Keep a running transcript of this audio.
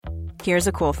Here's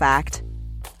a cool fact.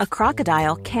 A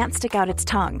crocodile can't stick out its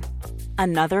tongue.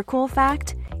 Another cool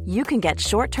fact, you can get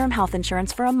short-term health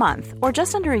insurance for a month or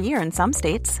just under a year in some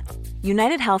states.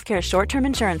 United Healthcare short-term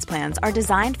insurance plans are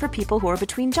designed for people who are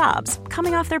between jobs,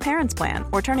 coming off their parents' plan,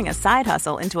 or turning a side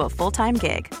hustle into a full-time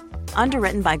gig.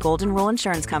 Underwritten by Golden Rule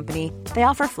Insurance Company, they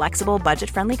offer flexible,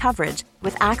 budget-friendly coverage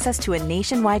with access to a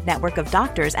nationwide network of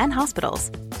doctors and hospitals.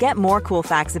 Get more cool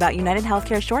facts about United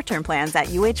Healthcare short-term plans at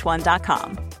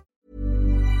uh1.com.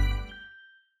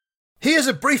 Here's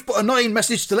a brief but annoying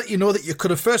message to let you know that you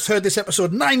could have first heard this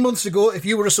episode 9 months ago if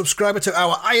you were a subscriber to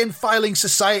our Iron Filing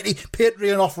Society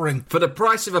Patreon offering. For the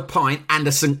price of a pint and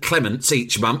a St Clement's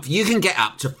each month, you can get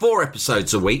up to 4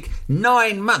 episodes a week,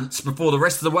 9 months before the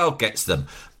rest of the world gets them.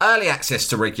 Early access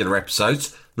to regular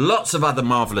episodes, lots of other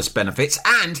marvellous benefits,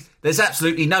 and there's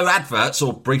absolutely no adverts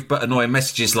or brief but annoying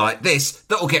messages like this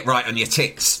that'll get right on your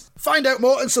tits. Find out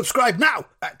more and subscribe now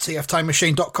at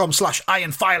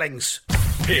tftimemachine.com/ironfilings.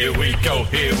 Here we go,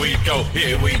 here we go,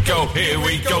 here we go, here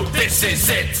we go, this is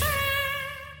it!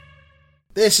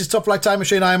 This is Top Flight Time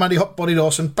Machine. I am Andy Hotbody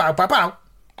Dawson. Bow, bow, bow.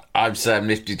 I'm Sam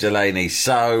Nifty Delaney.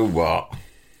 So what?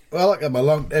 Well, look at my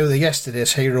long the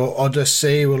Yesterday's Hero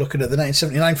Odyssey. We're looking at the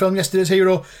 1979 film Yesterday's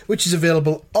Hero, which is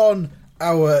available on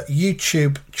our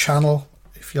YouTube channel,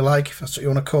 if you like, if that's what you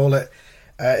want to call it.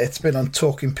 It's been on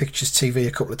Talking Pictures TV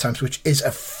a couple of times, which is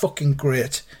a fucking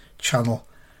great channel.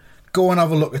 Go and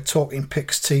have a look at Talking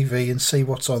Pics TV and see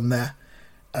what's on there,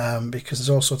 because there's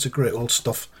all sorts of great old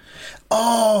stuff.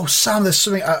 Oh, Sam, there's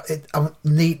something I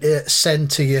need to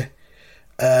send to you,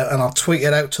 and I'll tweet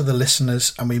it out to the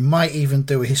listeners, and we might even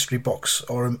do a history box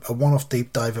or a one-off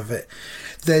deep dive of it.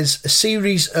 There's a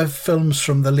series of films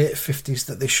from the late 50s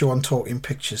that they show on Talking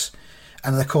Pictures,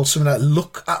 and they're called something like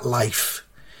Look at Life,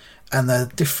 and they're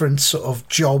different sort of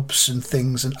jobs and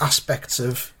things and aspects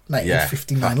of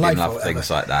 1959 life or whatever. Things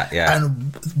like that, yeah.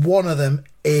 And one of them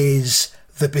is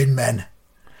The Bin Men.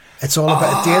 It's all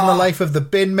about a day in the life of the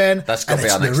Bin Men. That's got to be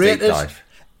our next deep dive.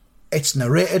 It's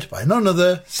narrated by none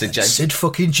other than Sid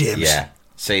fucking James. Yeah,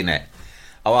 seen it.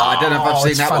 Oh, I don't know if I've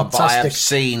seen that fantastic. one, but I have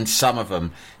seen some of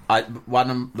them. One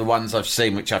of the ones I've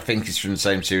seen, which I think is from the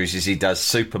same series, is he does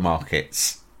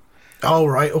supermarkets. Oh,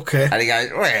 right, okay. And he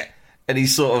goes, wait. And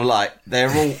he's sort of like, they're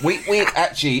all... We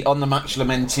actually, on the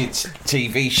much-lamented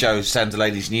TV show, Sam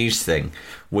Delaney's News thing,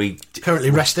 we... Currently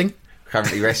resting.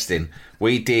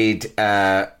 We did...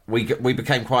 we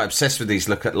became quite obsessed with these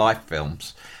Look at Life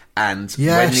films. And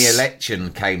yes. When the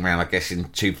election came round, I guess in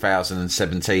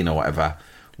 2017 or whatever,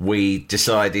 we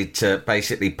decided to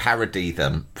basically parody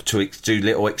them to do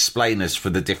little explainers for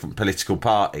the different political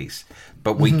parties.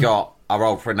 But we got... our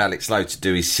old friend Alex Lowe to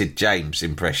do his Sid James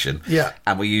impression. Yeah.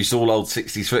 And we used all old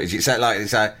 60s footage. It's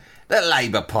like the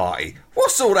Labour Party.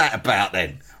 What's all that about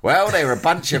then? Well, they're a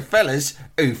bunch of fellas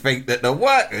who think that the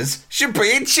workers should be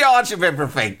in charge of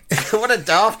everything. What a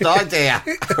daft idea.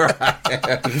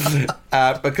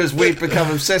 Because we've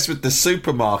become obsessed with the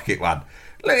supermarket one.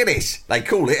 Look at this. They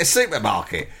call it a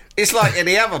supermarket. It's like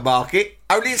any other market,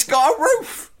 only it's got a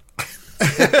roof.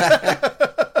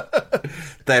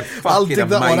 They're fucking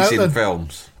amazing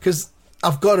films. Because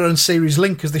I've got it on Series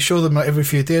Link, because they show them like every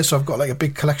few days, so I've got like a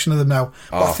big collection of them now.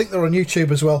 But I think they're on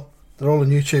YouTube as well. They're all on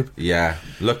YouTube. Yeah,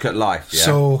 Look at Life. Yeah.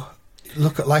 So,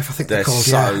 Look at Life, I think they're called.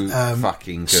 So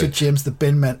fucking good. Sid James, the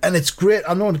Bin Men. And it's great.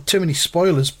 I don't want too many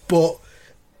spoilers, but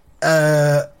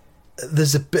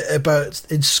there's a bit about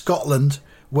in Scotland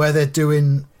where they're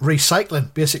doing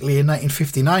recycling, basically in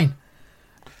 1959.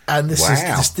 And this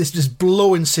is just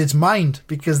blowing Sid's mind,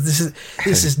 because this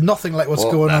is nothing like what's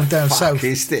going on down south. What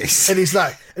is this? And he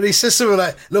says something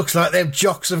like, "Looks like them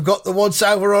jocks have got the once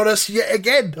over on us yet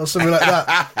again," or something like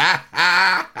that.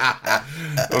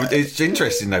 Well, it's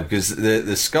interesting though, because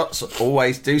the Scots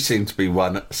always do seem to be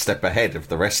one step ahead of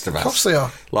the rest of us. Of course they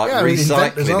are. Like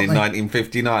recycling in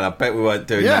 1959. I bet we weren't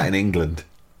doing that in England.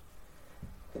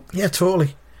 Yeah,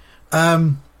 totally.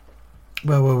 Where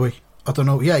were we? I don't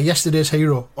know. Yeah, Yesterday's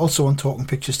Hero, also on Talking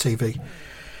Pictures TV.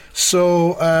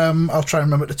 So I'll try and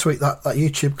remember to tweet that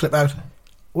YouTube clip out.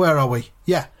 Where are we?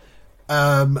 Yeah.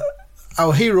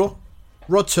 Our hero,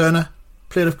 Rod Turner,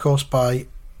 played, of course, by...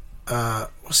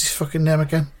 what's his fucking name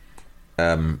again?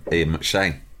 Ian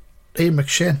McShane. Ian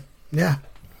McShane, yeah.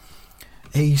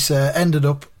 He's ended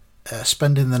up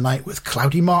spending the night with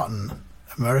Cloudy Martin,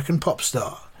 American pop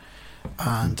star.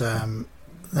 And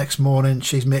next morning,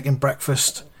 she's making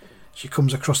breakfast. She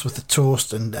comes across with a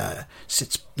toast and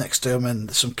sits next to him, and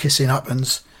some kissing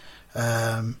happens.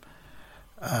 This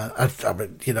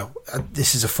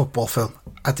is a football film.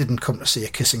 I didn't come to see a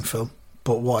kissing film,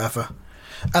 but whatever.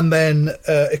 And then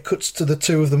it cuts to the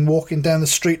two of them walking down the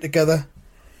street together.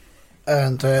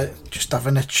 and just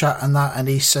having a chat and that. And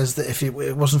he says that if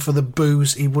it wasn't for the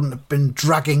booze, he wouldn't have been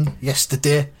dragging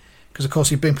yesterday, because of course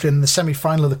he'd been playing in the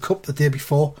semi-final of the cup the day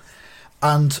before,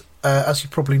 and as you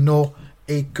probably know,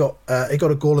 he got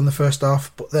a goal in the first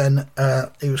half, but then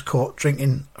he was caught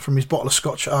drinking from his bottle of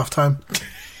scotch at half time.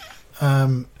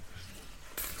 And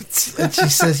she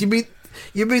says, "You mean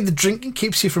the drinking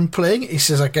keeps you from playing?" He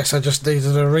says, "I guess I just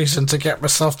needed a reason to get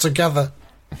myself together."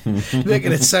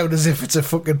 Making it sound as if it's a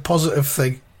fucking positive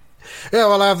thing. Yeah,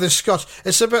 well, I have this scotch.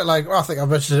 It's a bit like, I think I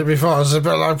mentioned it before, it's a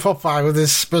bit like Popeye with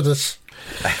his spinach.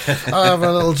 I have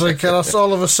a little drink and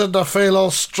all of a sudden I feel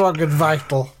all strong and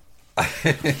vital.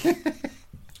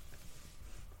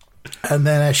 And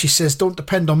then she says, "Don't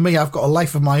depend on me, I've got a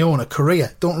life of my own, a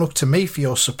career. Don't look to me for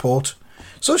your support."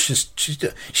 So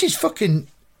she's fucking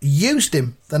used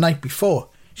him the night before.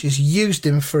 She's used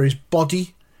him for his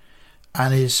body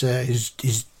and his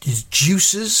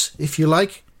juices, if you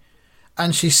like.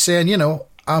 And she's saying,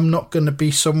 I'm not going to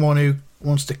be someone who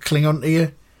wants to cling on to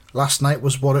you. Last night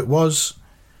was what it was.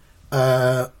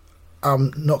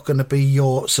 I'm not going to be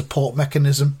your support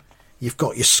mechanism. You've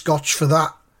got your scotch for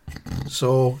that.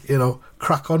 So,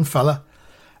 crack on, fella.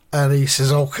 And he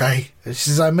says, okay. And she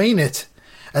says, I mean it.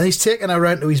 And he's taken her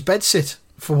around to his bedsit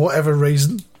for whatever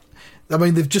reason. I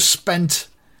mean, they've just spent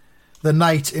the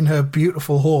night in her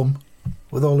beautiful home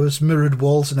with all those mirrored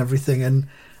walls and everything, and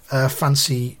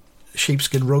fancy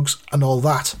sheepskin rugs and all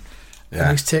that. Yeah.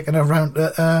 And he's taken her around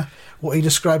to what he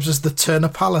describes as the Turner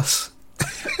Palace.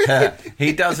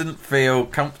 He doesn't feel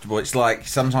comfortable. It's like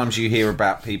sometimes you hear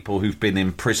about people who've been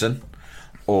in prison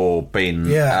or been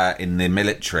in the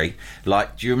military.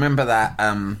 Like, do you remember that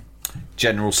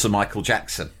General Sir Michael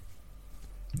Jackson?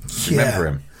 Do you remember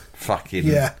him? Fucking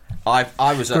yeah. I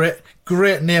was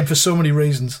great name for so many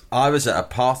reasons. I was at a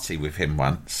party with him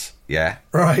once. Yeah,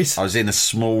 right. I was in a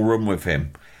small room with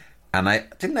him, and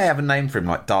didn't they have a name for him,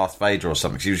 like Darth Vader or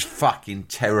something? 'Cause he was fucking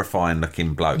terrifying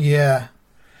looking bloke. Yeah,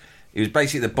 he was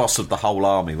basically the boss of the whole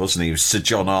army, wasn't he? He was Sir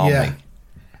John Army. Yeah.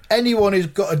 Anyone who's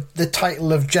got the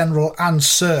title of General and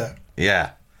Sir.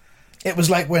 Yeah. It was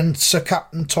like when Sir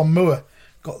Captain Tom Moore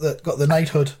got the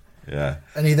knighthood. Yeah.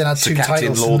 And he then had Sir two Captain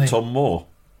titles. Lord Tom Moore.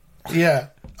 Yeah.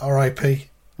 R.I.P.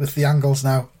 with the angles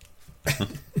now.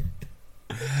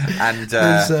 And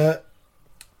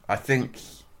I think,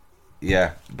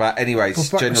 yeah. But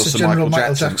anyways, General Sir Michael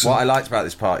Jackson. What I liked about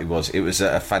this party was it was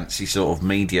at a fancy sort of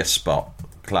media spot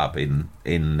club in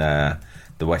the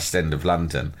West End of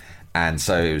London, and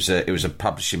so it was a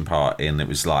publishing party, and it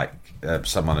was like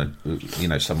someone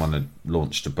had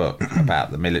launched a book about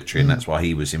the military, and that's why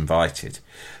he was invited.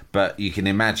 But you can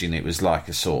imagine it was like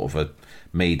a sort of a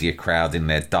media crowd in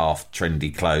their daft,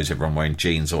 trendy clothes, everyone wearing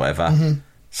jeans or whatever. Mm-hmm.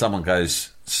 Someone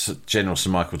goes, General Sir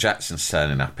Michael Jackson's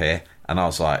turning up here, and I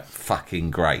was like,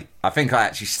 fucking great. I think I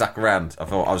actually stuck around. I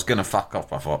thought I was going to fuck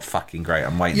off. I thought, fucking great,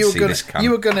 I'm waiting to see this come.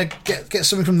 You were going to get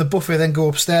something from the buffet, then go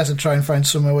upstairs and try and find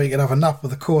somewhere where you could have a nap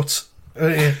with the coats.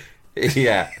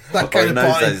 Yeah. That kind of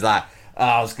party.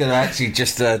 I was going to actually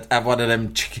just have one of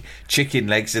them chicken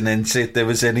legs and then see if there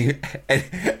was see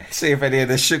if any of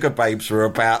the sugar babes were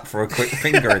about for a quick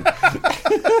fingering.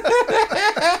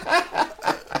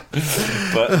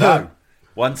 But no,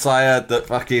 once I heard that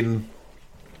fucking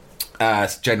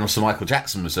General Sir Michael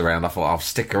Jackson was around, I thought I'll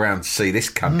stick around to see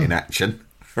this cunt in action.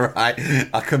 Right?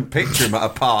 I couldn't picture him at a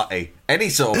party, any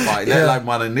sort of party, let alone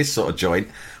one in this sort of joint.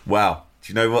 Well,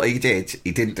 do you know what he did?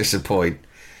 He didn't disappoint.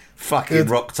 Fucking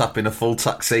rocked up in a full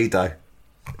tuxedo.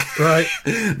 Right.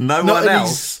 No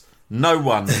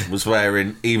one was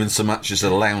wearing even so much as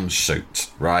a lounge suit,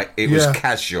 right? It was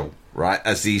casual, right,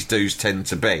 as these dudes tend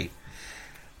to be.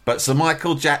 But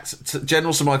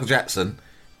General Sir Michael Jackson,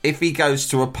 if he goes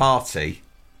to a party,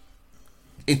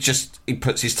 he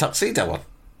puts his tuxedo on.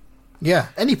 Yeah,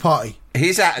 any party.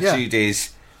 His attitude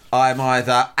is, I'm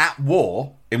either at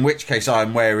war, in which case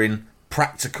I'm wearing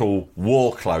practical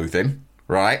war clothing,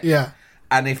 right? Yeah.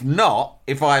 And if not,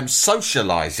 if I'm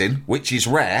socialising, which is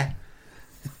rare,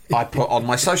 I put on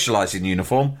my socialising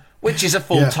uniform, which is a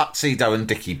full tuxedo and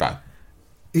dicky bow.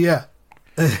 Yeah.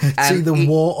 It's either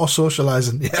war or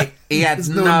socialising. Yeah. He had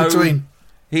no in between.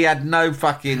 He had no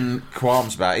fucking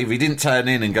qualms about it. He didn't turn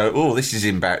in and go, oh, this is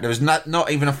embarrassing. There was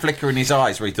not even a flicker in his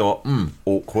eyes where he thought,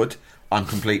 awkward. I'm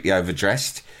completely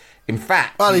overdressed. In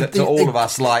fact, he looked at all of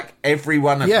us like, every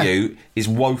one of you is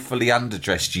woefully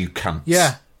underdressed, you cunts.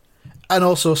 Yeah. And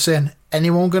also saying,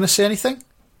 anyone going to say anything?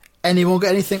 Anyone got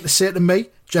anything to say to me?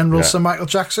 General Sir Michael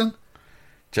Jackson?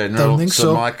 General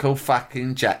Sir Michael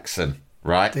fucking Jackson,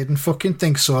 right? Didn't fucking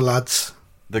think so, lads.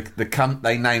 The cunt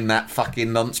they named that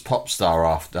fucking nonce pop star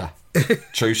after.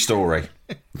 True story.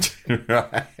 No,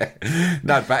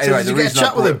 but anyway, did you get a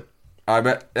chat with him? I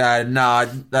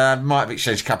might have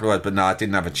exchanged a couple of words, but no, I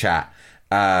didn't have a chat.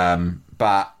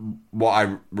 But what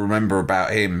I remember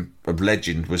about him of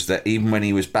legend was that even when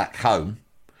he was back home,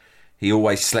 he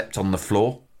always slept on the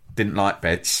floor. Didn't like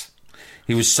beds.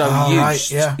 He was so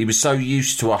He was so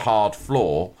used to a hard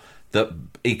floor that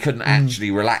he couldn't actually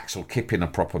relax or kip in a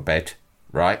proper bed,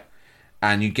 right?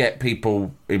 And you get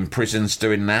people in prisons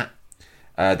doing that.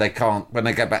 They can't, when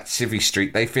they go back to Civvy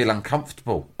Street, they feel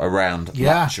uncomfortable around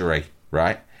luxury,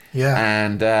 right? Yeah.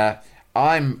 And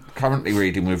I'm currently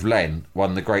reading with Len one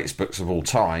of the greatest books of all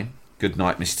time,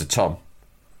 Goodnight, Mr. Tom.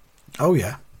 Oh,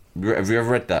 yeah. Have you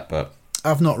ever read that book?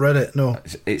 I've not read it, no.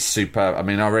 It's superb. I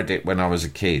mean, I read it when I was a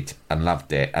kid and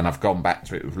loved it, and I've gone back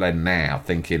to it with Len now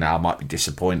thinking I might be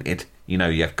disappointed. You know,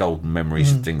 you have golden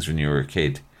memories of things when you were a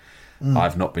kid.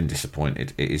 I've not been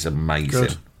disappointed. It is amazing.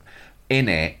 Good. In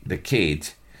it, the kid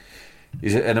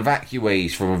is an evacuee.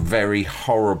 He's from a very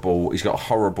horrible... He's got a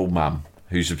horrible mum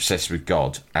who's obsessed with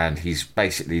God, and he's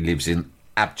basically lives in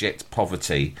abject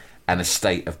poverty and a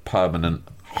state of permanent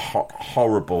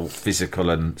horrible physical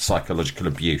and psychological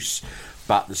abuse.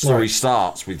 But the story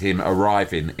starts with him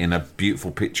arriving in a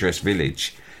beautiful, picturesque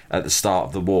village at the start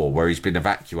of the war where he's been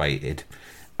evacuated,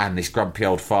 and this grumpy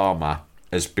old farmer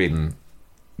has been,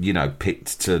 you know,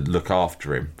 picked to look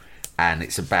after him, and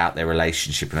it's about their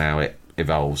relationship and how it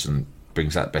evolves and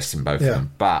brings out the best in both of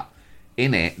them. But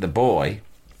in it, the boy,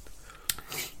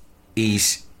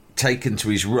 he's taken to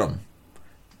his room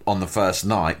on the first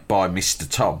night by Mr.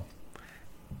 Tom,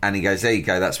 and he goes, "There you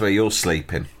go, that's where you're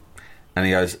sleeping." And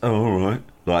he goes, "Oh, all right,"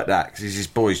 like that, because his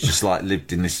boy's just like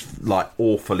lived in this like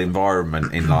awful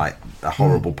environment in like a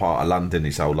horrible part of London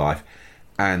his whole life.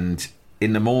 And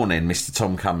in the morning, Mr.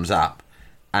 Tom comes up,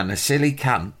 and a silly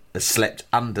cunt has slept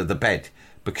under the bed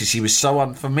because he was so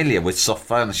unfamiliar with soft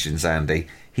furnishings, Andy.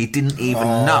 He didn't even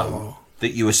know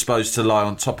that you were supposed to lie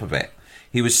on top of it.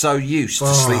 He was so used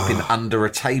to sleeping under a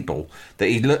table that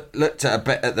he looked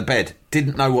at the bed,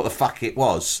 didn't know what the fuck it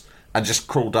was, and just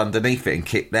crawled underneath it and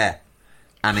kicked there.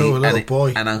 And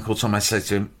boy. And Uncle Tom has said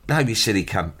to him, "No, you silly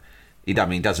cunt." He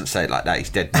doesn't say it like that. He's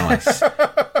dead nice.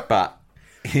 But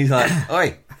he's like,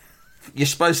 "Oi, you're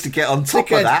supposed to get on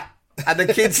top of that." And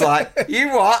the kid's like, "You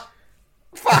what?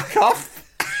 Fuck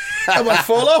off." I might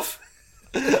fall off.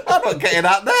 I'm not getting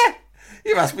up there.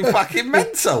 You must be fucking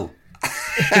mental.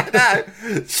 No,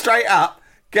 straight up,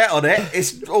 get on it.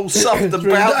 It's all soft and bouncy.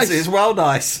 Nice. It's well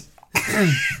nice.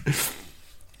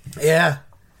 Yeah.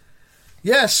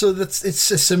 Yeah, so it's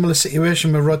a similar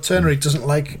situation with Rod Turner. He doesn't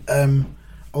like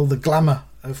all the glamour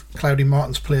of Cloudy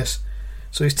Martin's place.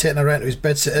 So he's taking her around to his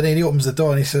bedsitter, and he opens the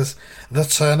door and he says, "The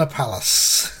Turner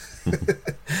Palace."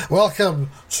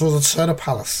 "Welcome to the Turner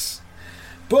Palace."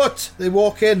 But they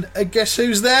walk in, and guess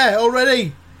who's there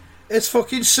already? It's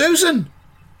fucking Susan.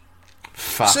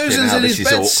 Susan's in his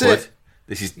bedsit.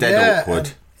 This is dead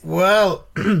awkward. Well,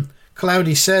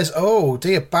 Cloudy says, "Oh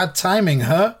dear, bad timing,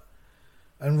 huh?"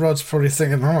 And Rod's probably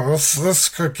thinking, "Oh, this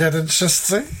could get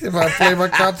interesting if I play my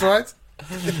cards right."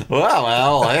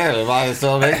 Well, we might as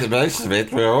well make the most of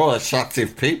it. We're all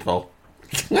attractive people.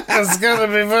 It's going to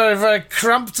be very, very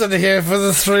cramped in here for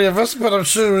the three of us, but I'm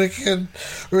sure we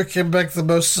can make the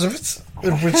most of it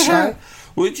if we try.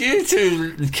 Would you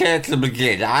two care to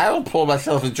begin? I'll pour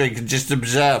myself a drink and just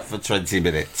observe for 20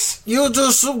 minutes. You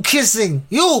do some kissing.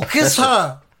 You kiss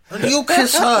her. And you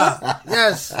kiss her.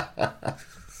 Yes.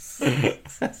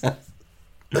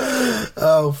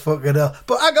 Oh, fucking hell.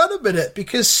 But hang on a minute,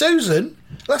 because Susan,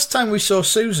 last time we saw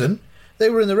Susan, they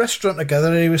were in the restaurant together,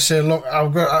 and he was saying, "Look,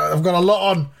 I've got a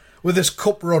lot on with this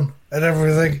cup run and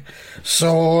everything,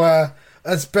 so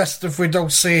it's best if we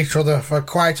don't see each other for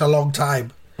quite a long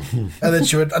time." And then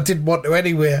she went, "I didn't want to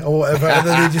anyway," or whatever, and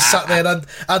then they just sat there and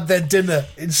had their dinner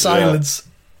in silence.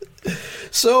 Yeah.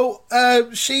 So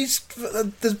there's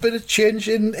been a change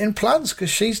in plans,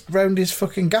 because she's round his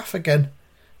fucking gaff again.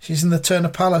 She's in the Turner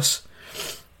Palace,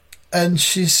 and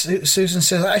Susan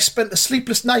says, "I spent a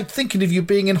sleepless night thinking of you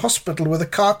being in hospital with a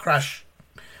car crash."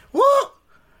 What?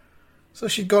 So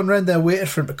she'd gone round there waiting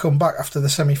for him to come back after the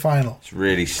semi-final. It's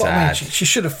really sad. But, I mean, she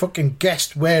should have fucking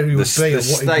guessed where he would be and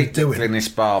what he'd be doing. The state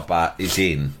that Glynis Barber is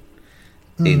in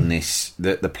this,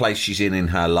 the place she's in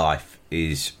her life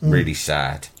is really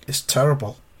sad. It's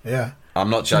terrible, yeah.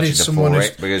 I'm not judging her for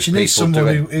it, because she needs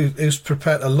someone who's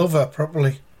prepared to love her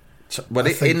properly. So, well,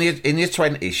 in your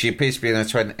 20s, she appears to be in her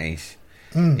 20s.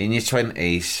 In your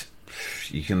 20s,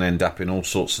 you can end up in all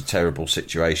sorts of terrible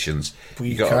situations.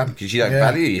 Because you don't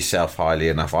value yourself highly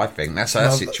enough, I think. That's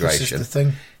her situation. This is the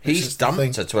thing. He's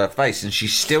dumped her to her face, and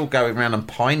she's still going around and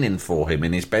pining for him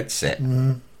in his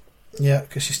bedsit. Yeah,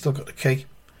 because she's still got the key.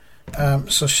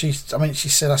 So she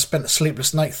said, I spent a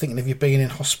sleepless night thinking of you being in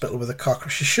hospital with a car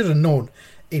crash. She should have known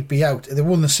he'd be out. If they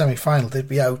won the semi-final, they'd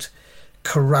be out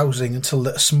carousing until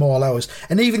the small hours.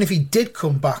 And even if he did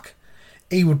come back,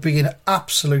 he would be in an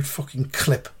absolute fucking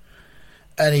clip.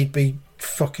 And he'd be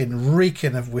fucking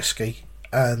reeking of whiskey.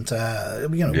 And,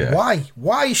 why?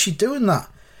 Why is she doing that?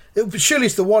 Surely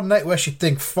it's the one night where she'd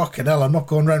think, fucking hell, I'm not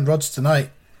going round Rod's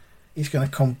tonight. He's going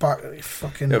to come back.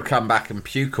 He'll come back and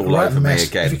puke all over me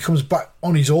again. If he comes back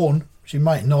on his own, she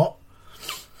might not.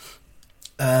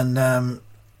 And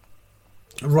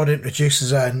Rod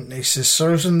introduces her and he says,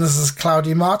 Susan, this is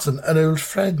Claudia Martin, an old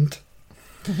friend.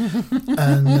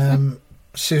 And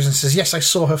Susan says, yes, I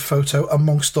saw her photo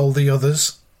amongst all the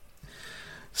others.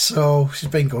 So she's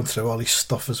been going through all his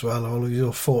stuff as well, all of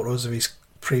your photos of his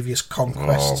previous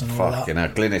conquests and all that. Fucking hell,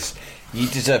 Glynis, you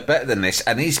deserve better than this.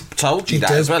 And he's told you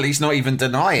that as well. He's not even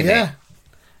denying it.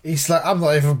 He's like, I'm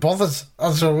not even bothered.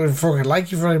 I don't fucking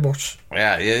like you very much.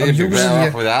 Yeah, you'd be better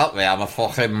off without me. I'm a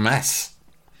fucking mess.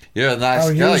 You're a nice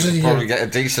guy. You could probably get a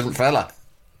decent fella.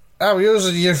 I'm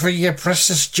using you for your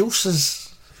precious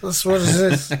juices. That's what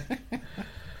it is.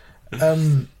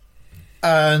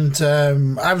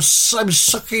 I'm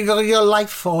sucking on your life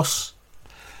force.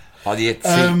 On your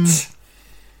teeth.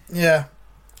 Yeah.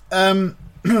 And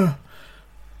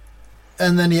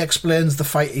then he explains the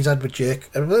fight he's had with Jake.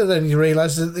 And then he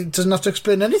realises that he doesn't have to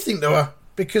explain anything to her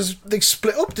because they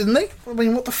split up, didn't they? I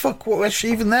mean, what the fuck? What was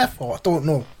she even there for? I don't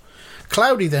know.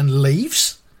 Cloudy then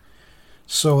leaves.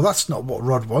 So that's not what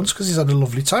Rod wants because he's had a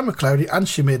lovely time with Cloudy and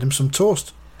she made him some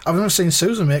toast. I've never seen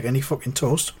Susan make any fucking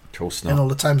toast. Of course not. In all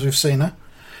the times we've seen her.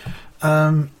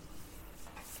 And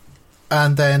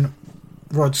then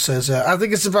Rod says, I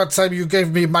think it's about time you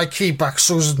gave me my key back,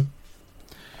 Susan.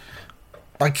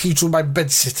 My key to my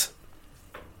bedsit.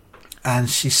 And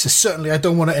she says, certainly I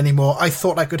don't want it anymore. I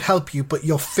thought I could help you, but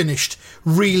you're finished.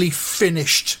 Really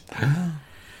finished.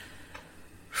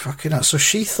 Fucking hell. So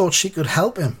she thought she could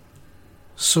help him.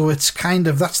 So it's kind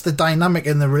of, that's the dynamic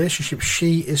in the relationship.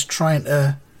 She is trying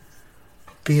to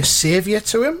be a saviour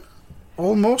to him,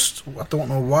 almost. I don't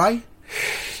know why.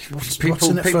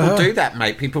 People do that,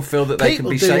 mate. People feel that they can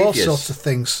be saviours. People do all sorts of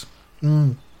things.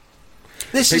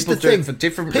 People do it for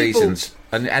different reasons.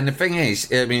 And the thing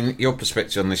is, I mean, your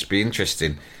perspective on this would be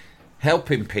interesting.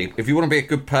 Helping people, if you want to be a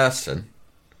good person,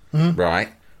 right,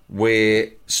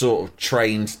 we're sort of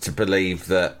trained to believe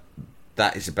that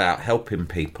is about helping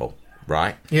people,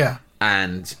 right? Yeah.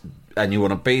 And you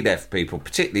want to be there for people,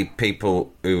 particularly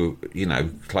people who,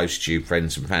 close to you,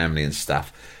 friends and family and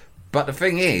stuff. But the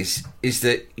thing is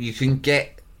that you can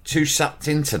get too sucked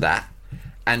into that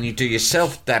and you do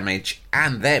yourself damage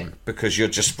and them because you're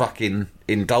just fucking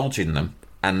indulging them,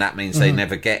 and that means they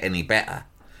never get any better.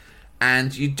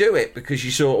 And you do it because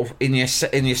you sort of, in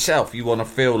yourself, you want to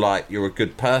feel like you're a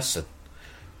good person.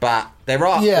 But there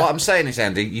are, what I'm saying is,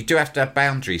 Andy, you do have to have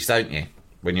boundaries, don't you,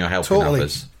 when you're helping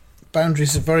others?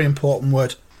 Boundaries is a very important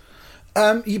word.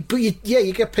 You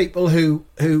get people who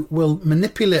will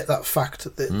manipulate that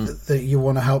fact that you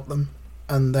want to help them,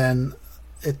 and then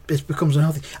it becomes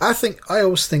unhealthy. I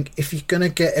always think if you're going to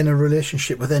get in a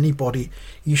relationship with anybody,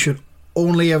 you should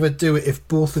only ever do it if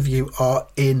both of you are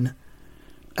in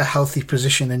a healthy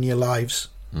position in your lives.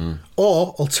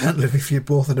 Or alternatively, if you're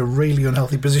both in a really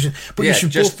unhealthy position, but you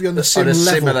should both be on the same level.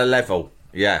 Similar level.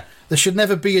 Yeah. There should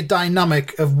never be a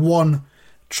dynamic of one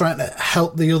trying to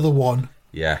help the other one.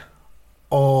 Yeah.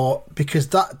 Or because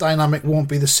that dynamic won't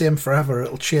be the same forever,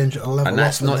 it'll change at a level. And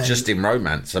that's not just in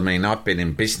romance. I mean, I've been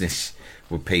in business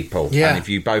with people, and if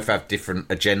you both have different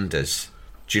agendas,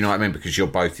 do you know what I mean? Because you're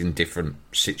both in different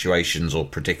situations or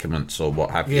predicaments or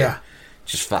what have you.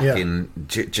 Just fucking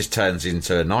just turns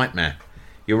into a nightmare.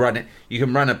 You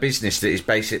can run a business that is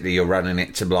basically you're running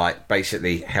it to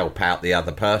basically help out the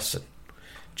other person.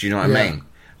 Do you know what I mean?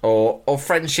 Or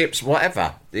friendships,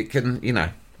 whatever. It can,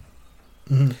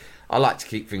 I like to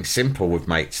keep things simple with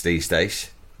mates these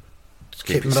days. Just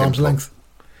keep it at arm's length.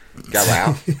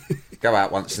 Go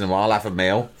out once in a while, have a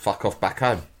meal, fuck off back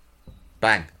home.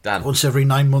 Bang, done. Once every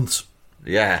 9 months.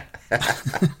 Yeah.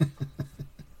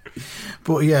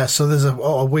 But yeah, so there's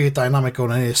a weird dynamic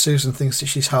going on here. Susan thinks that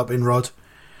she's helping Rod.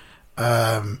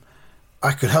 I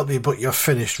could help you, but you're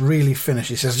finished, really finished.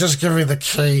 He says, just give me the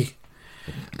key.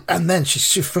 And then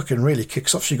she fucking really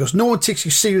kicks off. She goes, no one takes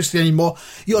you seriously anymore.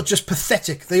 You're just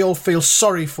pathetic. They all feel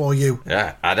sorry for you.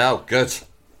 Yeah, I know. Good.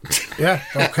 Yeah,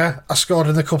 okay. I scored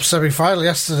in the Cup semi-final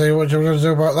yesterday. What are you going to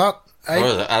do about that?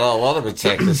 Eh? I don't want to be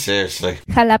taken seriously.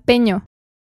 Jalapeño.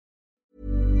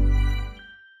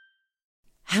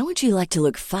 How would you like to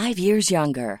look 5 years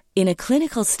younger? In a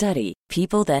clinical study,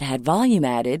 people that had volume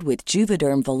added with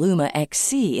Juvederm Voluma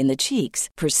XC in the cheeks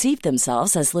perceived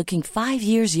themselves as looking 5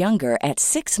 years younger at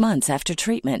 6 months after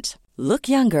treatment. Look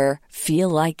younger, feel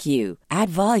like you. Add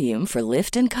volume for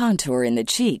lift and contour in the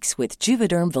cheeks with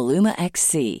Juvederm Voluma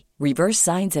XC. Reverse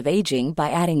signs of aging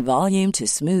by adding volume to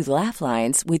smooth laugh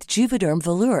lines with Juvederm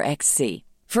Volure XC.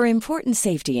 For important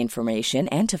safety information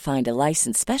and to find a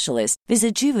licensed specialist,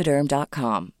 visit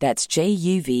Juvederm.com. That's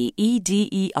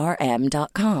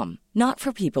JUVEDERM.com. Not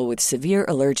for people with severe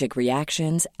allergic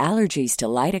reactions, allergies to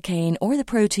lidocaine, or the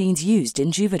proteins used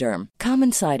in Juvederm.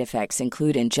 Common side effects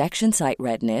include injection site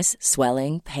redness,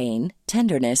 swelling, pain,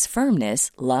 tenderness, firmness,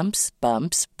 lumps,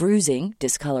 bumps, bruising,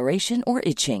 discoloration, or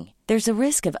itching. There's a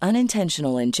risk of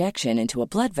unintentional injection into a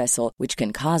blood vessel, which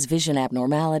can cause vision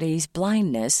abnormalities,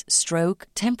 blindness, stroke,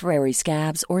 temporary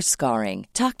scabs, or scarring.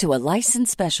 Talk to a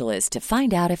licensed specialist to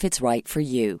find out if it's right for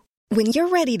you. When you're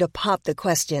ready to pop the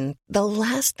question, the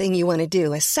last thing you want to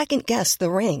do is second-guess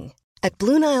the ring. At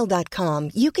BlueNile.com,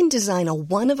 you can design a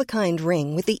one-of-a-kind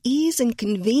ring with the ease and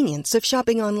convenience of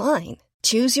shopping online.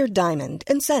 Choose your diamond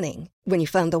and setting. When you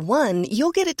find the one,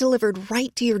 you'll get it delivered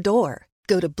right to your door.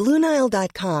 Go to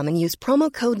BlueNile.com and use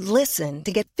promo code LISTEN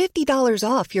to get $50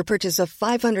 off your purchase of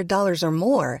 $500 or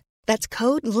more. That's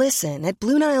code LISTEN at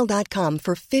BlueNile.com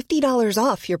for $50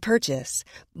 off your purchase.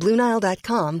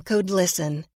 BlueNile.com, code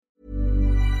LISTEN.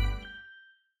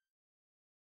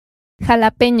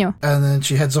 Jalapeño. And then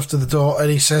she heads off to the door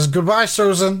and he says, "Goodbye,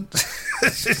 Susan."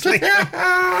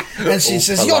 And she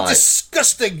says, "You're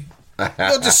disgusting.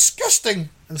 You're disgusting."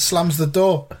 And slams the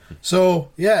door. So,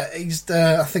 yeah,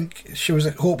 I think she was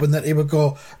hoping that he would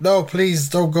go, "No, please,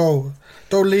 don't go.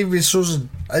 Don't leave me, Susan.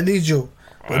 I need you."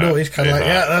 But no, he's kind of like,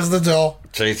 "Yeah, there's the door.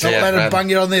 Don't let him bang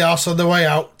you on the arse on the way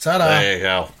out. Ta-da." There you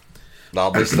go.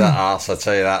 I'll miss that arse, I'll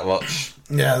tell you that much.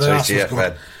 Yeah, the arse was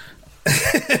good.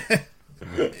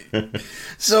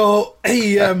 So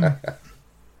he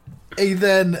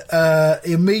then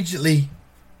immediately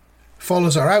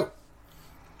follows her out,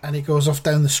 and he goes off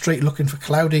down the street looking for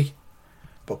Cloudy,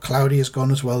 but Cloudy is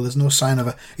gone as well. There's no sign of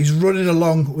her. He's running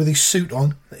along with his suit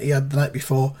on that he had the night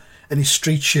before and his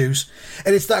street shoes,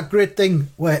 and it's that great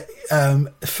thing where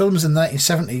films in the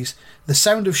 1970s, the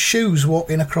sound of shoes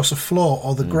walking across a floor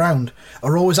or the ground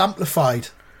are always amplified.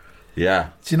 Yeah.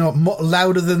 Do you know,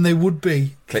 louder than they would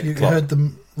be if you Clip-clop. heard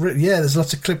them. Yeah, there's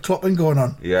lots of clip-clopping going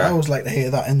on. Yeah. I always like to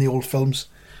hear that in the old films.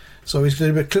 So he's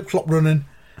doing a bit of clip-clop running,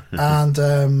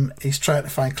 and he's trying to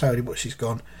find Cloudy, but she's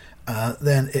gone.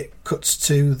 Then it cuts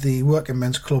to the working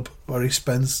men's club where he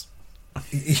spends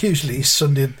usually his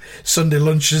Sunday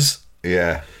lunches.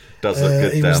 Yeah. Does look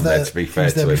good down there, to be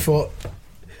fair to him. Before,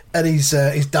 and his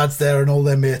dad's there and all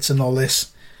their mates and all this.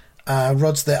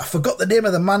 Rod's there. I forgot the name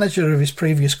of the manager of his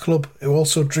previous club who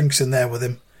also drinks in there with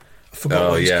him. I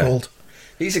forgot what he's called.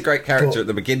 He's a great character at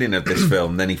the beginning of this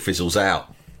film, then he fizzles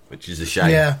out, which is a shame.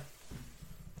 Yeah.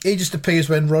 He just appears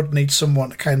when Rod needs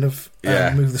someone to kind of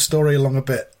move the story along a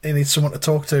bit. He needs someone to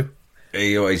talk to.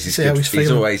 He always is good.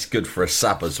 He's always good for a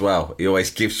sub as well. He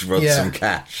always gives Rod some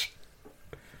cash.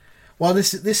 Well,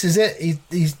 this is it.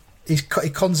 He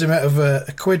cons him out of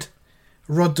a quid.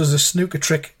 Rod does a snooker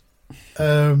trick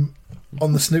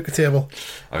on the snooker table.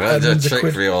 I'm going to do a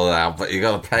trick for you all now, but you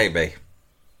got to pay me.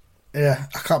 Yeah,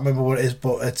 I can't remember what it is,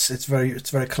 but it's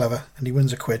very clever, and he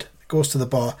wins a quid. Goes to the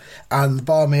bar, and the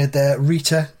barmaid there,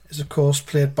 Rita, is of course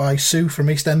played by Sue from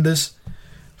EastEnders,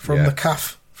 from the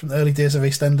CAF, from the early days of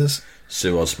EastEnders.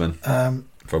 Sue Osman from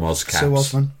OzCaps. Sue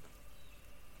Osman.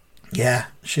 Yeah,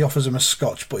 she offers him a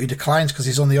scotch, but he declines because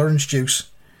he's on the orange juice.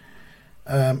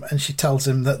 And she tells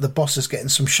him that the boss is getting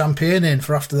some champagne in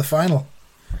for after the final.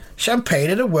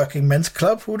 Champagne at a working men's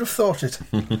club, who would have thought it?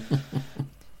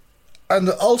 And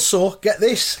also, get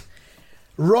this,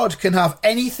 Rod can have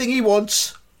anything he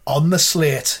wants on the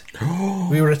slate.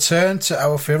 We return to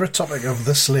our favourite topic of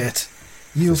the slate.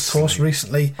 You, of course,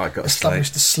 recently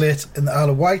established the slate in the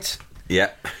Isle of Wight.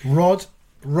 Yep. Rod's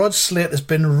slate has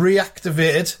been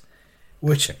reactivated,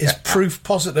 which is proof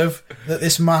positive that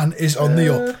this man is on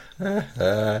the up.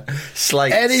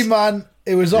 Slate. Any man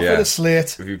who was offered a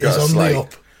slate is on the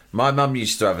up. My mum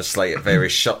used to have a slate at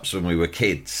various shops when we were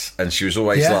kids, and she was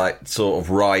always like sort of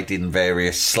riding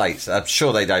various slates. I'm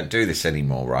sure they don't do this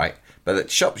anymore, right? But at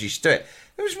shops used to do it.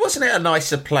 Wasn't it a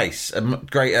nicer place, a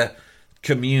greater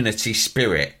community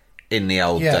spirit in the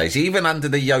old days? Even under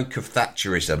the yoke of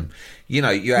Thatcherism, you know,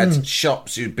 you had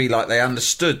shops who'd be like, they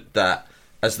understood that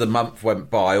as the month went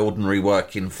by, ordinary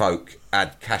working folk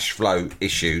had cash flow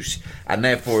issues, and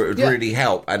therefore it would really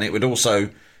help, and it would also,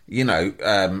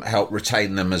 help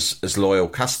retain them as loyal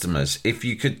customers if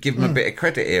you could give them a bit of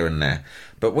credit here and there.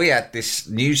 But we had this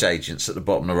newsagents at the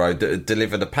bottom of the road that would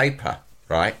deliver the paper,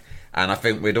 right? And I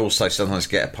think we'd also sometimes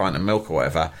get a pint of milk or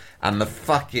whatever, and the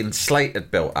fucking slate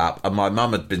had built up, and my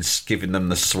mum had been giving them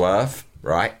the swerve,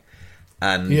 right?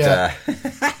 And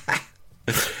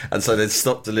and so they'd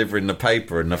stopped delivering the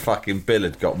paper, and the fucking bill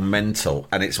had got mental.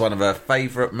 And it's one of her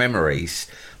favourite memories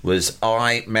was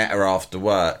I met her after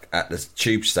work at the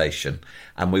tube station,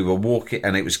 and we were walking,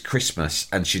 and it was Christmas,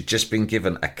 and she'd just been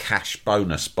given a cash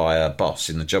bonus by her boss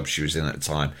in the job she was in at the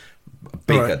time. A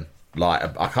big one.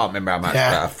 Like, I can't remember how much,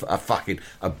 but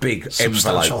a big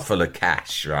envelope full of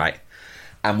cash, right?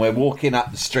 And we're walking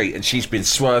up the street, and she's been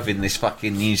swerving this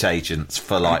fucking newsagents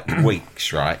for like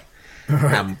weeks, right?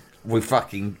 And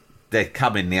they're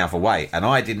coming the other way. And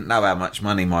I didn't know how much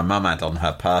money my mum had on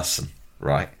her person,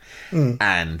 right?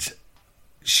 And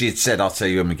she had said, I'll tell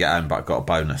you when we get home, but I've got a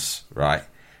bonus, right?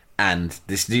 And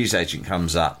this newsagent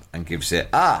comes up and gives it,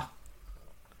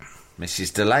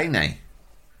 Mrs. Delaney.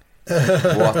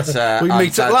 What we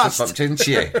meet at last. Bumped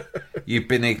into you. You've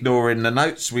been ignoring the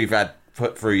notes we've had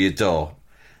put through your door.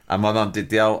 And my mum did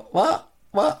the old, what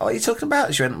are you talking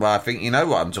about? She went, well, I think you know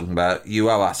what I'm talking about. You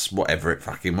owe us whatever it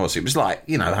fucking was. It was like,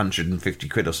 150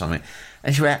 quid or something.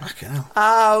 And she went,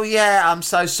 oh yeah, I'm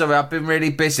so sorry, I've been really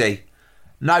busy.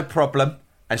 No problem.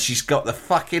 And she's got the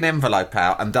fucking envelope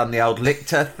out and done the old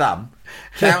licked her thumb,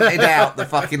 counted out the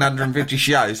fucking 150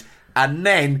 shows, and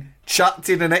then chucked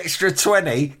in an extra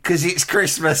 20 because it's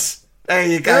Christmas. There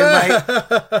you go,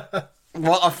 mate.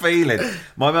 What a feeling.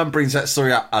 My mum brings that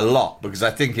story up a lot because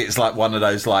I think it's like one of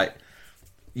those, like,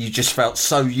 you just felt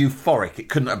so euphoric it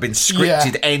couldn't have been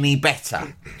scripted any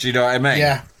better. Do you know what I mean?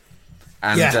 Yeah.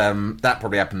 And that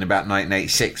probably happened in about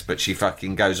 1986, but she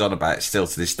fucking goes on about it still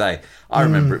to this day. I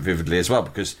remember it vividly as well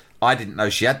because I didn't know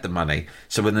she had the money.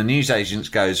 So when the newsagent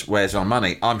goes, where's our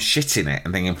money? I'm shitting it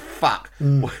and thinking, fuck,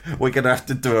 we're going to have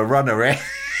to do a runner here.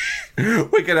 We're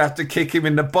going to have to kick him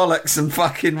in the bollocks and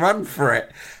fucking run for it.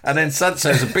 And then so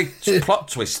there's a big plot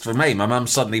twist for me. My mum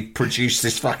suddenly produced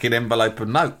this fucking envelope of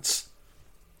notes.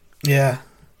 Yeah.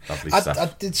 Lovely stuff. I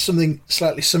did something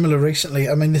slightly similar recently.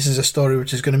 I mean, this is a story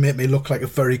which is going to make me look like a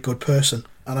very good person,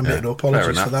 and I make no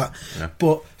apologies for that. Yeah.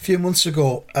 But a few months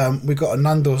ago, we got a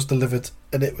Nando's delivered,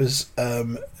 and it was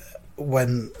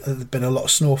when there'd been a lot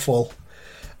of snowfall.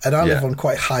 And I live on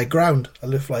quite high ground. I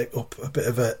live like up a bit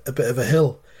of a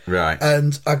hill. Right.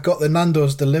 And I got the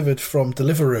Nando's delivered from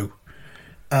Deliveroo.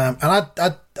 And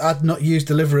I'd not used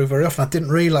Deliveroo very often. I didn't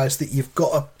realise that you've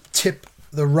got to tip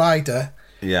the rider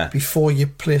before you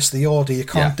place the order. You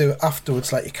can't do it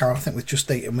afterwards like you can, I think, with Just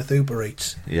Eat and with Uber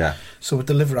Eats. Yeah. So with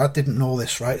Deliveroo, I didn't know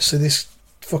this, right? So this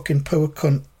fucking poor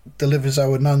cunt delivers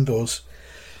our Nando's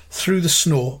through the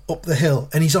snow, up the hill,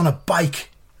 and he's on a bike.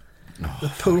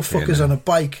 The poor fucker's on a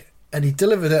bike. And he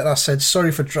delivered it, and I said,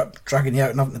 sorry for dragging you out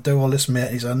and having to do all this, mate.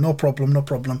 And he said, no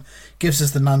problem. Gives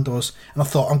us the Nando's. And I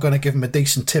thought, I'm going to give him a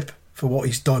decent tip for what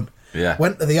he's done. Yeah.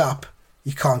 Went to the app.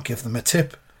 You can't give them a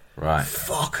tip. Right.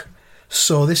 Fuck.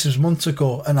 So this was months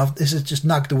ago, and this has just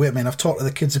nagged away at me, and I've talked to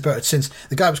the kids about it since.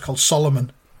 The guy was called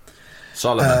Solomon.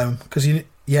 Because you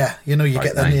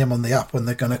get their name on the app when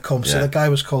they're going to come. So the guy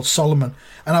was called Solomon,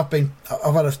 and I've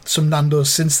had some Nando's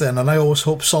since then, and I always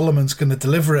hope Solomon's going to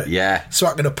deliver it. Yeah. So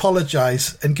I can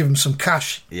apologise and give him some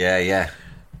cash. Yeah.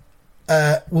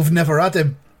 We've never had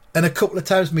him, and a couple of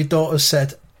times my daughter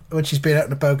said when she's been out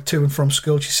and about to and from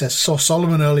school, she says, saw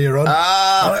Solomon earlier on.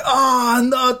 I'm like, oh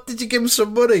no, did you give him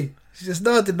some money? She says,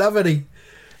 no, I didn't have any.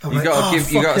 You got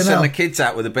to send the kids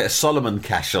out with a bit of Solomon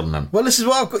cash on them. Well, this is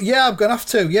what I've got. Yeah, I'm going to have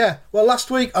to. Yeah. Well, last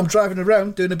week I'm driving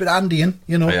around doing a bit of Andying,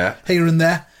 here and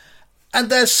there, and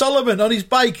there's Solomon on his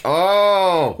bike.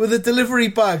 Oh, with a delivery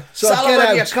bag. So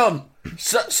Solomon, you cunt!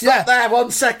 Stop there 1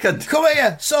 second. Come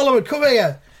here, Solomon. Come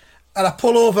here. And I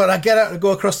pull over and I get out and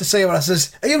go across the sea. And I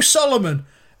says, "Are you Solomon?"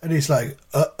 And he's like,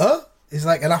 He's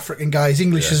like an African guy. His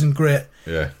English isn't great.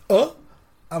 Yeah.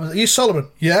 I'm like, "Are you Solomon?"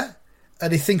 Yeah.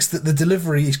 And he thinks that the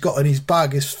delivery he's got in his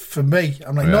bag is for me.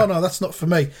 I'm like, no, that's not for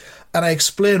me. And I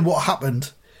explain what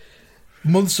happened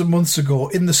months and months ago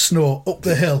in the snow, up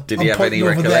the hill. Did he have any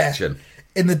recollection?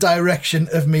 In the direction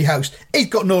of me house. He's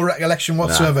got no recollection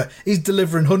whatsoever. He's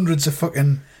delivering hundreds of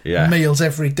fucking meals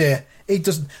every day. He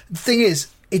doesn't. The thing is,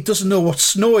 he doesn't know what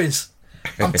snow is.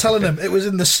 I'm telling him it was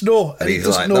in the snow, and he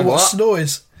doesn't know what snow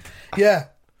is. Yeah.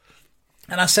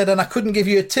 And I said, and I couldn't give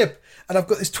you a tip, and I've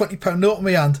got this £20 note in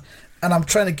my hand. And I'm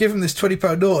trying to give him this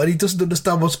 £20 note, and he doesn't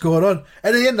understand what's going on.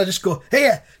 And at the end, I just go,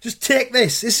 "Here, just take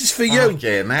this. This is for you."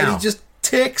 Okay, now. And he just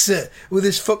takes it with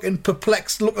this fucking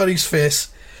perplexed look on his face.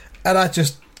 And I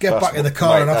just get back in the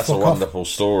car and I fuck off. That's a wonderful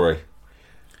story.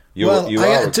 You Well, you I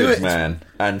are had a to do good it. man.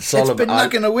 And Solomon, It's been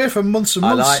nagging away for months and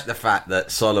I months. like the fact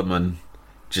that Solomon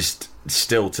just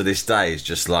still to this day is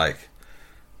just like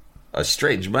a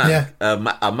strange man. Yeah.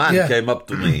 A man Yeah. came up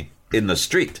to me in the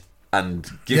street and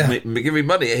give Yeah. me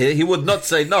money. He would not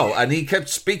say no, and he kept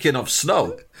speaking of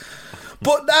snow.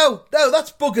 But now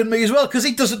that's bugging me as well, because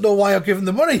he doesn't know why I've given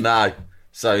the money. No.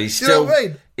 So he's You know still. what I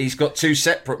mean? He's got two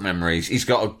separate memories. He's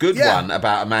got a good Yeah. one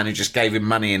about a man who just gave him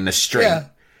money in the street, Yeah.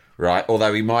 right?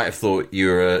 Although he might have thought you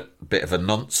were a bit of a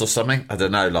nonce or something. I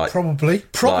don't know, like Probably,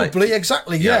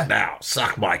 exactly, yeah. Now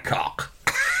suck my cock.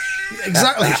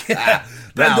 Exactly. Yeah.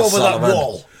 Bend Now, over Solomon, that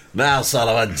wall. Now,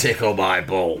 Solomon, tickle my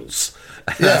balls.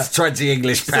 Yeah. That's 20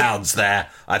 English pounds there.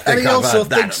 I think he I've also heard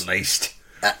that thinks- at least.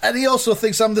 And he also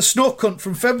thinks I'm the snow cunt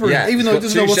from February, Yeah, even though he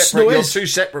he's doesn't got know what two snow separate- is. Two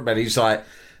separate men. He's like,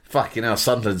 fucking hell,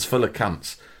 Sunderland's full of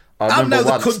cunts. I I'm remember now the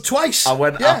once cunt twice. I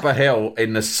went Yeah. up a hill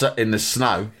in the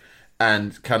snow,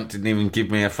 and cunt didn't even give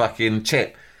me a fucking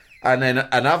chip. And then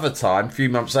another time, a few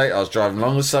months later, I was driving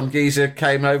along and some geezer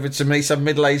came over to me, some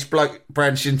middle-aged bloke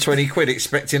branching 20 quid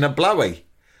expecting a blowy.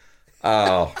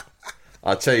 Oh,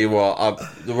 I tell you what,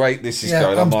 the rate this is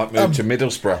going, I might move to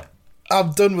Middlesbrough.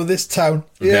 I'm done with this town.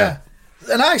 Yeah.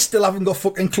 And I still haven't got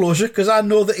fucking closure, because I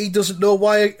know that he doesn't know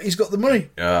why he's got the money.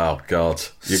 Oh, God.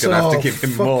 You're going to have to give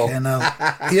him more. Fucking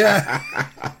hell. Yeah.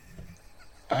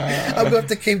 I'm going to have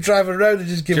to keep driving around and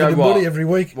just giving Do you him know what? money every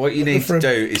week. What you need For to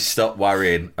him. do is stop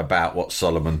worrying about what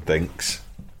Solomon thinks.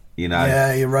 You know?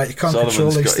 Yeah, you're right. You can't control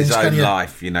Solomon's these got things, his can own you?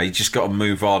 life, you know. You just got to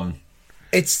move on.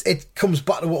 It comes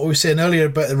back to what we were saying earlier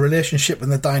about the relationship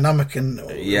and the dynamic, and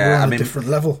Yeah, we're on I a mean, different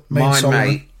level. Me and My Solomon.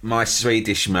 mate, my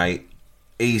Swedish mate,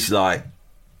 he's like,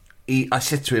 I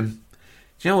said to him,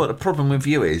 do you know what the problem with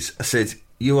you is? I said,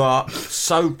 you are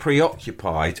so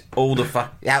preoccupied all the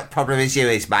yeah, the problem is you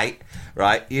is, mate,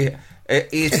 right?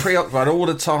 He's preoccupied all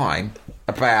the time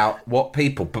about what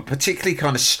people, but particularly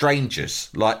kind of strangers,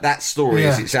 like that story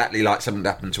is Yeah. exactly like something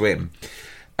that happened to him.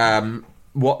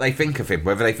 What they think of him,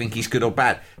 whether they think he's good or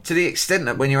bad, to the extent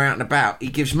that when you're out and about, he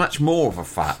gives much more of a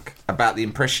fuck about the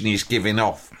impression he's giving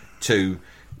off to,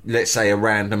 let's say, a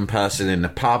random person in the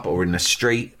pub or in the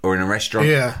street or in a restaurant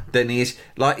than he is.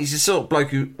 Like, he's the sort of bloke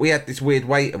who... We had this weird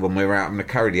waiter when we were out in the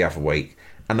curry the other week,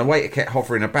 and the waiter kept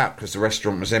hovering about because the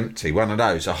restaurant was empty. One of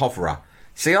those, a hoverer.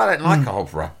 See, I don't like a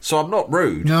hoverer, so I'm not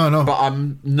rude. No. But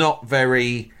I'm not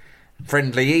very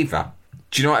friendly either.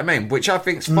 Do you know what I mean? Which I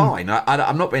think's fine.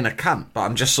 I'm not being a cunt, but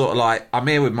I'm just sort of like, I'm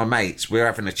here with my mates, we're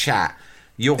having a chat,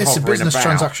 you're It's a hovering business about.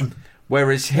 transaction.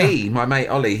 Whereas my mate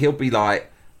Ollie, he'll be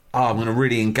like, oh, I'm going to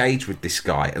really engage with this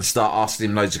guy and start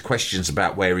asking him loads of questions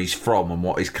about where he's from and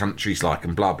what his country's like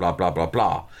and blah, blah, blah, blah,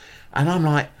 blah. And I'm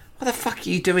like, what the fuck are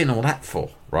you doing all that for?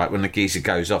 Right, when the geezer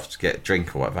goes off to get a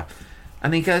drink or whatever.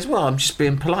 And he goes, well, I'm just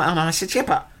being polite. And I said, yeah,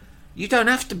 but you don't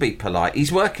have to be polite.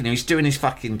 He's working, he's doing his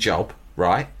fucking job,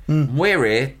 right? We're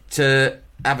here to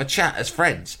have a chat as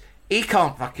friends. He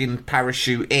can't fucking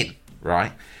parachute in,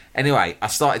 right? Anyway, I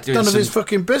started doing None of some... his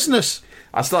fucking business.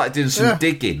 I started doing some Yeah.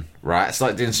 digging, right?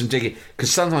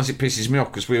 Because sometimes it pisses me off,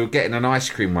 because we were getting an ice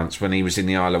cream once when he was in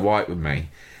the Isle of Wight with me,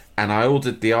 and I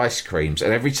ordered the ice creams,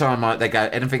 and every time they go,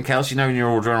 anything else? You know when you're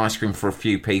ordering ice cream for a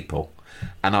few people,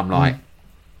 and I'm like,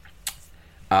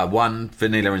 one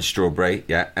vanilla and strawberry,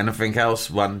 yeah, anything else?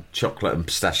 One chocolate and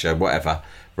pistachio, whatever,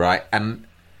 right? And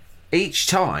each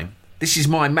time, this is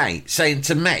my mate saying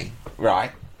to me,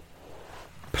 right,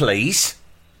 please,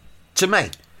 to me,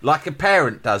 like a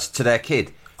parent does to their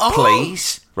kid,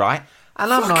 please, right?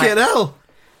 And I'm Fucking like, hell.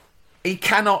 he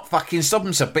cannot fucking stop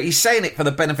himself, but he's saying it for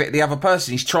the benefit of the other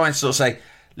person. He's trying to sort of say,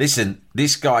 listen,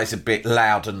 this guy's a bit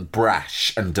loud and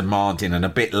brash and demanding and a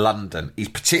bit London. He's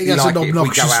particularly He has like an it if we go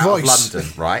obnoxious out voice. of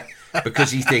London, right?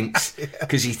 Because he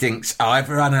thinks, oh,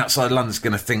 everyone outside London's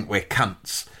going to think we're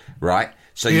cunts, right?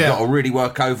 So you've got to really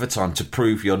work overtime to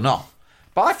prove you're not.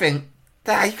 But I think,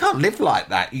 nah, you can't live like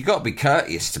that. You've got to be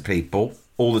courteous to people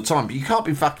all the time, but you can't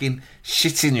be fucking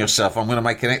shitting yourself. I'm going to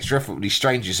make an extra effort with these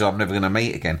strangers who I'm never going to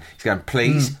meet again. He's going,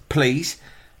 please, please.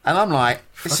 And I'm like,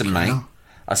 listen, Fucking mate. hell.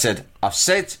 I said, I've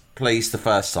said please the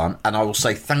first time, and I will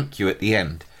say thank you at the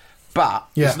end. But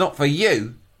it's not for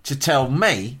you to tell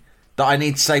me that I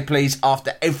need to say please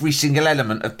after every single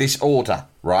element of this order,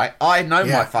 right? I know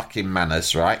my fucking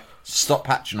manners, right? Stop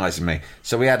patronising me.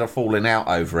 So we had a falling out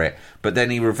over it. But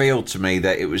then he revealed to me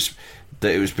that it was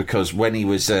because when he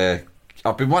was...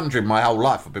 I've been wondering my whole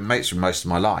life, I've been mates with most of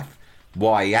my life,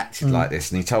 why he acted like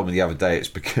this. And he told me the other day it's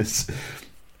because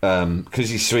because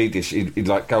he's Swedish, he'd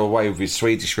like go away with his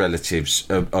Swedish relatives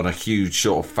on a huge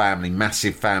sort of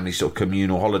massive family sort of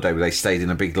communal holiday where they stayed in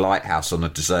a big lighthouse on a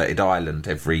deserted island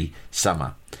every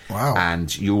summer. Wow.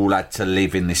 And you all had to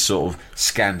live in this sort of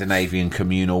Scandinavian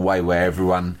communal way where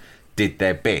everyone did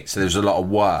their bit. So there was a lot of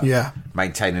work,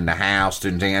 maintaining the house,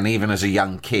 doing things, and even as a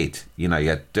young kid, you know, you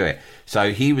had to do it.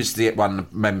 So he was the one of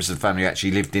the members of the family who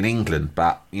actually lived in England,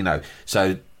 but, you know,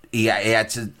 so he had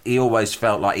to. He always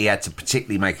felt like he had to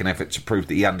particularly make an effort to prove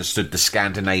that he understood the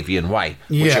Scandinavian way,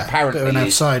 which apparently bit of an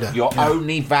outsider. is your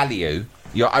only value.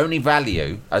 Your only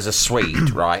value as a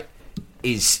Swede, right,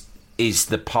 is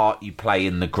the part you play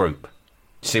in the group.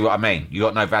 See what I mean? You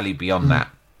got no value beyond that,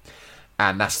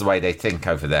 and that's the way they think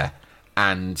over there.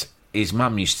 And his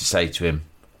mum used to say to him,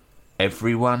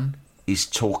 "Everyone is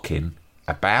talking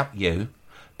about you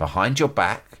behind your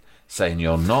back, saying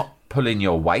you're not pulling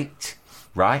your weight."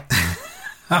 Right?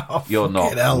 You're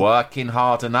not working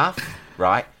hard enough,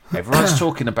 right? Everyone's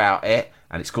talking about it,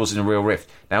 and it's causing a real rift.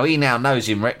 Now, he now knows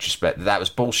in retrospect that was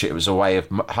bullshit. It was a way of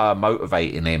her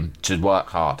motivating him to work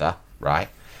harder, right?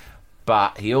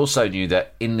 But he also knew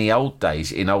that in the old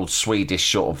days, in old Swedish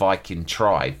sort of Viking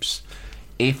tribes,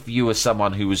 if you were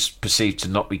someone who was perceived to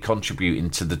not be contributing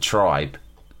to the tribe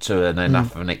to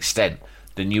enough of an extent,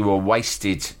 then you were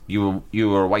wasted. You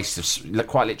were a waste of,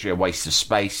 quite literally a waste of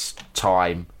space,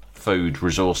 time, food,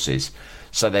 resources.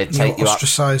 So they'd take you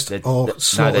ostracised up.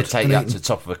 They'd take you up to the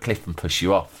top of a cliff and push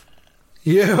you off.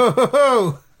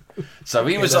 Yo! So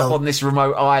he was up on this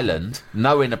remote island,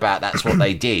 knowing about that's what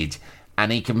they did,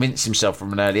 and he convinced himself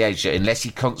from an early age that unless he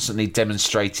constantly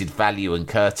demonstrated value and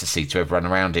courtesy to everyone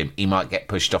around him, he might get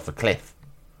pushed off a cliff.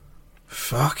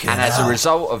 Fucking And as a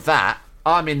result of that,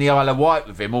 I'm in the Isle of Wight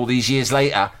with him all these years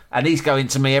later, and he's going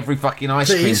to me every fucking ice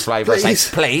cream flavour. I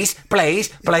say, please, please,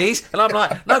 please. And I'm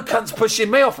like, no cunt's pushing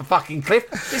me off a fucking cliff.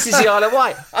 This is the Isle of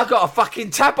Wight. I've got a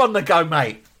fucking tab on the go,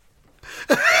 mate.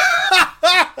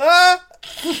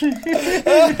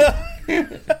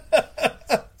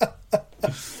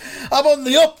 I'm on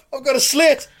the up. I've got a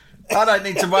slit. I don't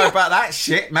need to worry about that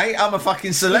shit, mate. I'm a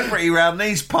fucking celebrity around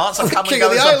these parts. I come and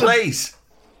go as I please.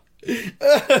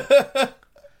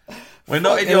 We're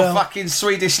not in your fucking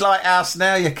Swedish lighthouse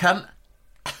now, you cunt.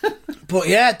 But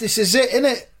yeah, this is it,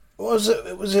 innit? Was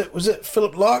it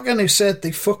Philip Larkin who said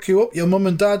they fuck you up, your mum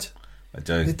and dad? I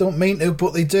do. They don't mean to,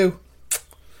 but they do.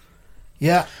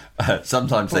 Yeah.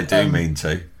 Sometimes they do mean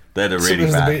to. They're the really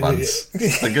bad ones.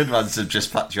 The good ones have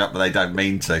just fucked you up, but they don't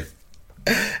mean to.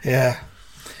 Yeah.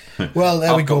 Well,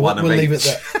 there we go. We'll leave it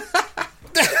there.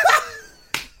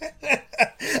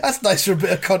 That's nice for a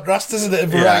bit of contrast, isn't it?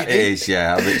 Yeah, it is,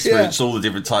 yeah. I've experienced all the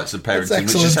different types of parenting,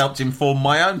 which has helped inform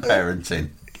my own parenting.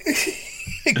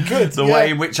 Good. The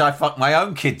way in which I fuck my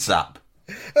own kids up.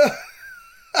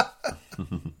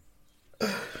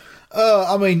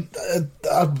 I mean,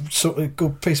 a sort of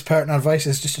good piece of parenting advice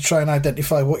is just to try and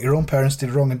identify what your own parents did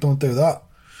wrong and don't do that.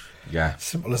 Yeah.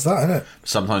 Simple as that, isn't it?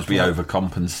 Sometimes we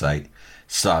overcompensate.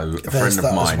 So a friend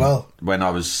of mine, when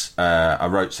I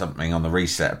wrote something on the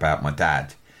Reset about my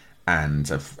dad, and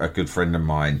a good friend of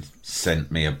mine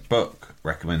sent me a book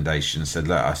recommendation, said,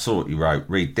 look, I saw what you wrote,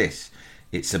 read this.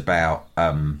 It's about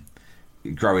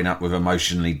growing up with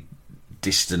emotionally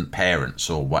distant parents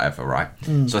or whatever, right?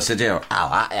 So I said, yeah,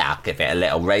 I'll give it a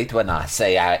little read when I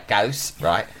see how it goes,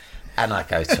 right? And I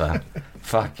go to her,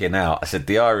 fucking hell. I said,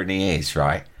 the irony is,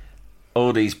 right,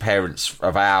 all these parents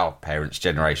of our parents'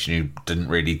 generation who didn't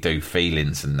really do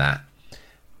feelings and that,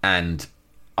 and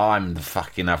I'm the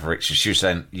fucking other extreme. She was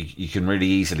saying you can really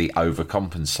easily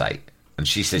overcompensate, and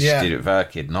she said she did it with her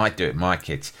kid, and I do it with my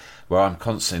kids, where I'm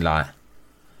constantly like,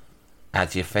 how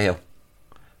do you feel?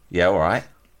 Yeah, all right.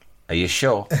 Are you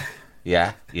sure?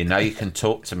 Yeah, you know you can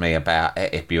talk to me about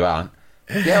it if you aren't.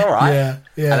 Yeah, all right.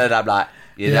 Yeah. And then I'm like,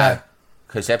 you know,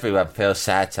 because everyone feels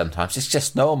sad sometimes. It's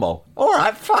just normal. All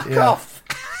right, fuck off.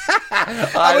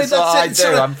 That's what I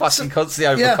do. I'm fucking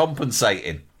constantly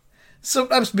overcompensating.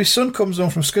 Sometimes my son comes home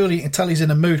from school, you can tell he's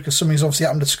in a mood because something's obviously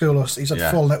happened at school, or he's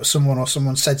fallen out with someone, or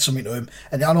someone said something to him,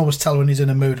 and I can always tell when he's in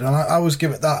a mood, and I always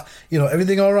give it that,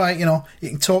 everything all right, you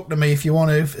can talk to me if you want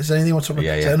to, if there's anything you want to talk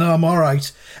about, say, no, I'm all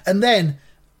right. And then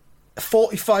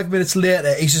 45 minutes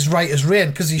later, he's as right as rain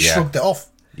because he shrugged it off.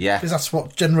 Yeah, because that's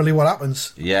what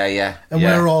happens. Yeah. And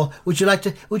we're all, would you like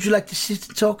to sit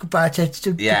and talk about it?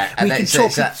 Yeah, we can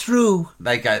talk it through.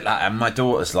 They go like, and my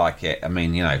daughter's like it. I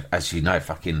mean, as you know,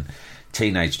 fucking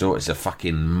teenage daughter's a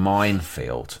fucking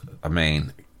minefield. I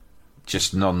mean,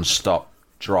 just non-stop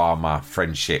drama,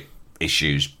 friendship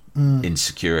issues,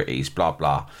 insecurities, blah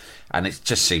blah, and it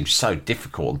just seems so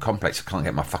difficult and complex. I can't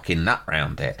get my fucking nut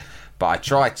around it. But I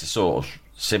try to sort of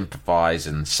sympathise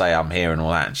and say I'm here and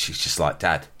all that. And she's just like,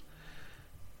 Dad,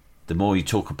 the more you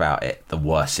talk about it, the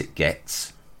worse it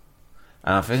gets.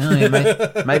 And I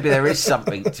think, maybe there is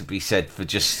something to be said for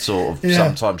just sort of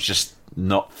sometimes just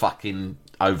not fucking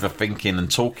overthinking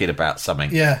and talking about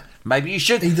something. Yeah. Maybe you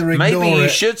should. Maybe you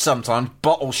should sometimes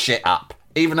bottle shit up,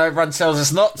 even though everyone tells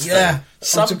us not to. Yeah.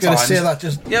 Sometimes, I'm going to say that.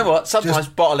 You know what? Sometimes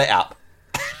bottle it up.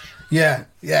 Yeah.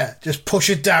 Just push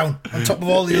it down on top of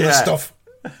all the other stuff.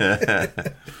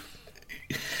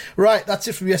 Right, that's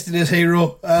it from yesterday's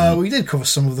Hero. We did cover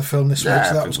some of the film this week,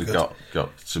 so that was good. We got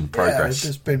some progress.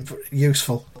 It's been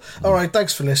useful. All right,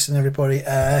 thanks for listening, everybody.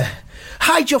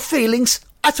 Hide your feelings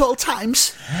at all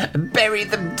times. And bury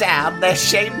them down, they're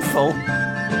shameful.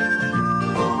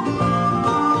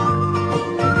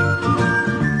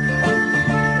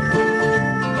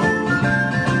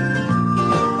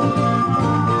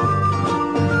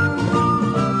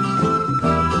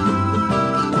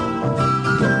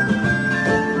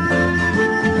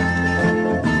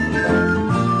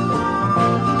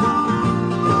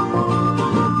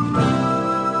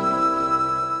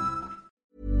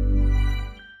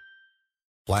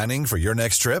 Planning for your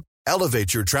next trip?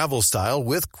 Elevate your travel style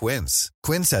with Quince.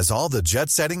 Quince has all the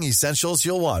jet-setting essentials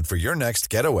you'll want for your next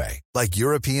getaway, like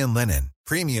European linen,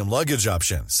 premium luggage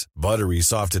options, buttery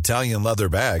soft Italian leather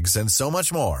bags, and so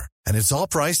much more. And it's all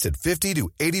priced at 50 to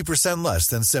 80% less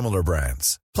than similar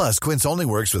brands. Plus, Quince only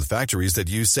works with factories that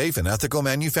use safe and ethical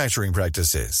manufacturing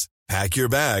practices. Pack your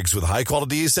bags with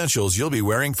high-quality essentials you'll be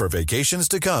wearing for vacations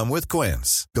to come with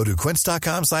Quince. Go to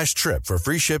quince.com/trip for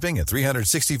free shipping and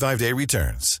 365-day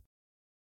returns.